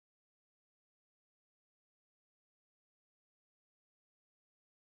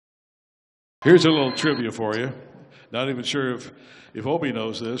Here's a little trivia for you. Not even sure if Obi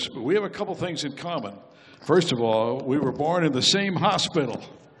knows this, but we have a couple things in common. First of all, we were born in the same hospital.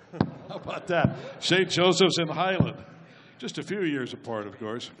 How about that? St. Joseph's in Highland. Just a few years apart, of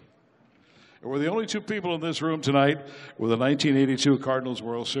course. And we're the only two people in this room tonight with a 1982 Cardinals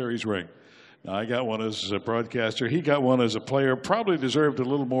World Series ring. Now, I got one as a broadcaster. He got one as a player. Probably deserved a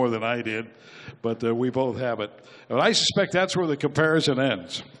little more than I did, but we both have it. And I suspect that's where the comparison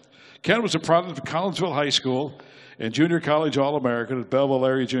ends. Ken was a product of Collinsville High School and junior college All-American at Belleville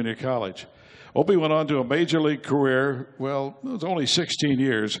Area Junior College. Opie went on to a major league career, well, it was only 16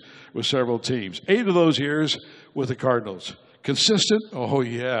 years with several teams. 8 of those years with the Cardinals. Consistent? Oh,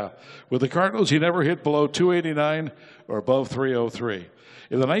 yeah. With the Cardinals, he never hit below 289 or above 303.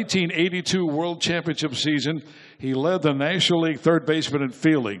 In the 1982 World Championship season, he led the National League third baseman in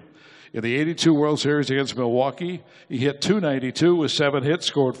fielding. In the 82 World Series against Milwaukee, he hit .292 with 7 hits,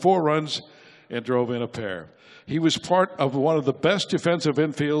 scored 4 runs, and drove in a pair. He was part of one of the best defensive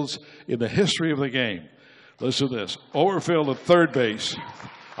infields in the history of the game. Listen to this. Oberkfell at third base,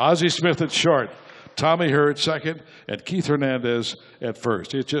 Ozzie Smith at short, Tommy Herr at second, and Keith Hernandez at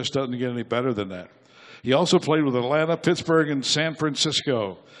first. It just doesn't get any better than that. He also played with Atlanta, Pittsburgh, and San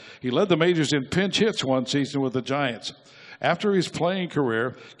Francisco. He led the majors in pinch hits one season with the Giants. After his playing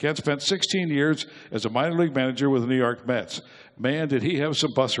career, Ken spent 16 years as a minor league manager with the New York Mets. Man, did he have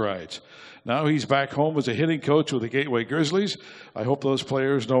some bus rides. Now he's back home as a hitting coach with the Gateway Grizzlies. I hope those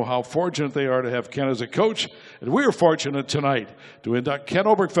players know how fortunate they are to have Ken as a coach. And we are fortunate tonight to induct Ken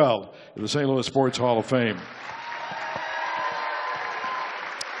Oberkfell in the St. Louis Sports Hall of Fame.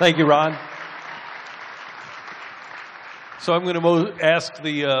 Thank you, Ron. So I'm going to ask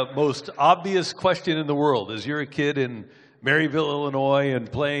the most obvious question in the world. As you're a kid in Maryville, Illinois,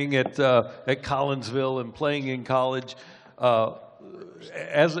 and playing at Collinsville and playing in college,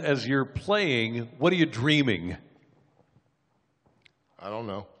 as you're playing, what are you dreaming? I don't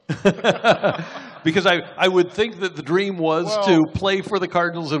know. Because I would think that the dream was to play for the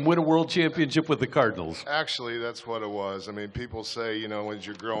Cardinals and win a world championship with the Cardinals. Actually, that's what it was. I mean, people say, you know, as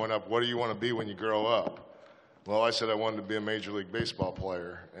you're growing up, what do you want to be when you grow up? Well, I said I wanted to be a Major League Baseball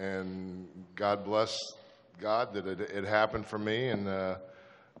player, and God bless God that it happened for me, and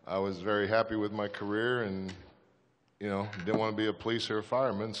I was very happy with my career, and, you know, didn't want to be a police or a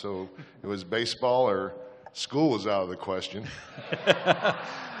fireman, so it was baseball or school was out of the question.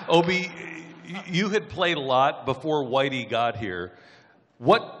 Obi, you had played a lot before Whitey got here.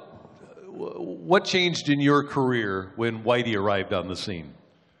 What changed in your career when Whitey arrived on the scene?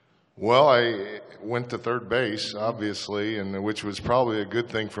 Well, I went to third base, obviously, and which was probably a good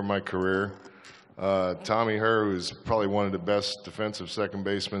thing for my career. Tommy Herr, who's probably one of the best defensive second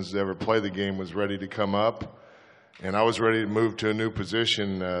basemen to ever play the game, was ready to come up. And I was ready to move to a new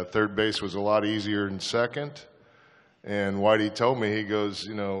position. Third base was a lot easier than second. And Whitey told me, he goes,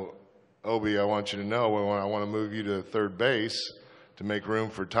 you know, Obi, I want you to know, I want to move you to third base to make room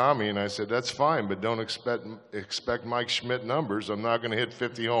for Tommy. And I said, that's fine, but don't expect Mike Schmidt numbers. I'm not going to hit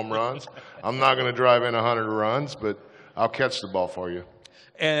 50 home runs. I'm not going to drive in 100 runs, but I'll catch the ball for you.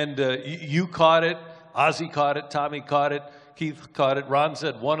 And you caught it, Ozzie caught it, Tommy caught it, Keith caught it. Ron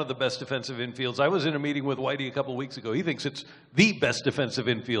said one of the best defensive infields. I was in a meeting with Whitey a couple of weeks ago. He thinks it's the best defensive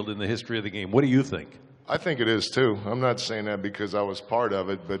infield in the history of the game. What do you think? I think it is, too. I'm not saying that because I was part of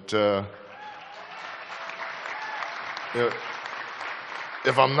it, but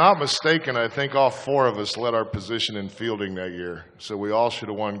if I'm not mistaken, I think all 4 of us led our position in fielding that year. So we all should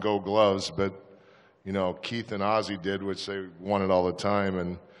have won Gold Gloves, but, you know, Keith and Ozzie did, which they won it all the time.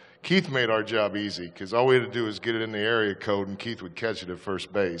 And Keith made our job easy because all we had to do was get it in the area code, and Keith would catch it at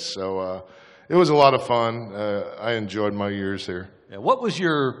first base. So it was a lot of fun. I enjoyed my years here. Yeah, what is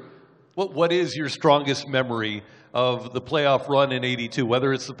your strongest memory of the playoff run in '82,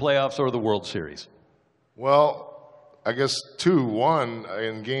 whether it's the playoffs or the World Series? Well, I guess 2. 1,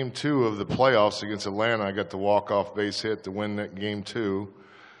 in Game 2 of the playoffs against Atlanta, I got the walk-off base hit to win that Game 2.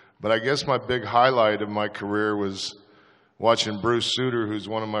 But I guess my big highlight of my career was watching Bruce Sutter, who's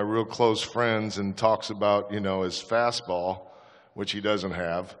one of my real close friends, and talks about, you know, his fastball, which he doesn't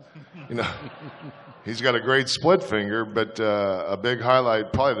have. You know, he's got a great split finger, but a big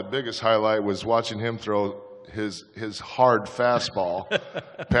highlight, probably the biggest highlight, was watching him throw his hard fastball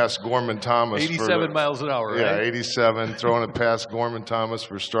past Gorman Thomas. 87 miles an hour, yeah, right? 87, throwing it past Gorman Thomas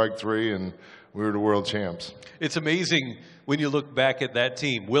for strike 3, and we were the world champs. It's amazing when you look back at that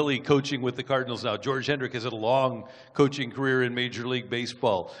team. Willie coaching with the Cardinals now. George Hendrick has had a long coaching career in Major League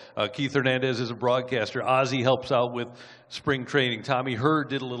Baseball. Keith Hernandez is a broadcaster. Ozzie helps out with spring training. Tommy Herr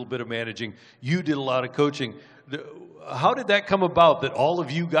did a little bit of managing. You did a lot of coaching. How did that come about that all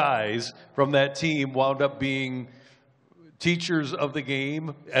of you guys from that team wound up being teachers of the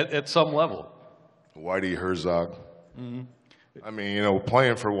game at some level? Whitey Herzog. I mean, you know,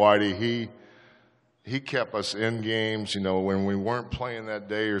 playing for Whitey, he kept us in games. You know, when we weren't playing that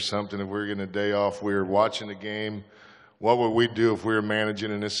day or something, if we were getting a day off, we were watching the game. What would we do if we were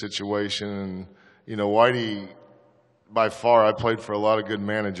managing in this situation? And, you know, Whitey, by far, I played for a lot of good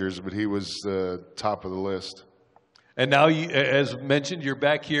managers, but he was the top of the list. And now, as mentioned, you're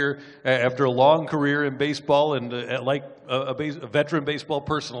back here after a long career in baseball and like a veteran baseball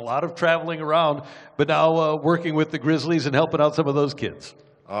person, a lot of traveling around, but now working with the Grizzlies and helping out some of those kids.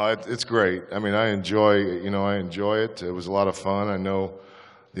 It's great. I mean, I enjoy it. It was a lot of fun. I know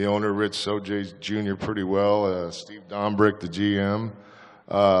the owner, Rich Sojay Jr., pretty well, Steve Dombrick, the GM.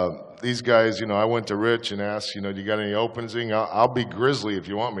 These guys, you know, I went to Rich and asked, you know, do you got any opening? I'll be Grizzly if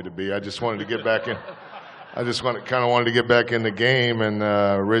you want me to be. I just wanted to get back in. I just kind of wanted to get back in the game, and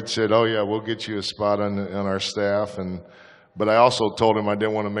Rich said, "Oh yeah, we'll get you a spot on our staff." But I also told him I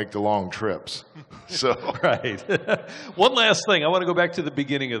didn't want to make the long trips. So right. One last thing, I want to go back to the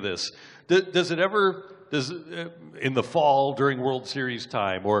beginning of this. Does in the fall during World Series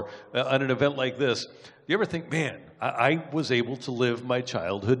time or on an event like this, do you ever think, man, I was able to live my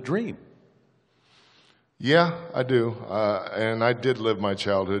childhood dream? Yeah, I do. And I did live my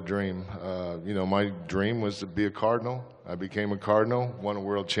childhood dream. You know, my dream was to be a Cardinal. I became a Cardinal, won a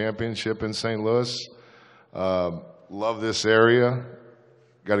world championship in St. Louis. Love this area.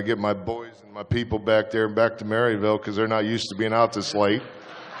 Got to get my boys and my people back there and back to Maryville because they're not used to being out this late.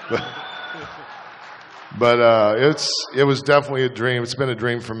 But it was definitely a dream. It's been a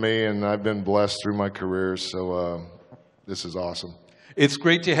dream for me, and I've been blessed through my career. So this is awesome. It's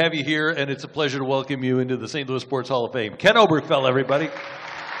great to have you here, and it's a pleasure to welcome you into the St. Louis Sports Hall of Fame. Ken Oberkfell, everybody.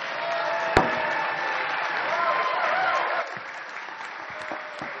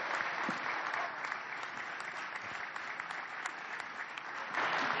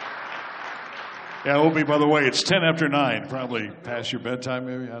 Yeah, Obi, by the way, it's 10 after 9. Probably past your bedtime,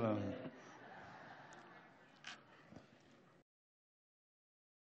 maybe? I don't know.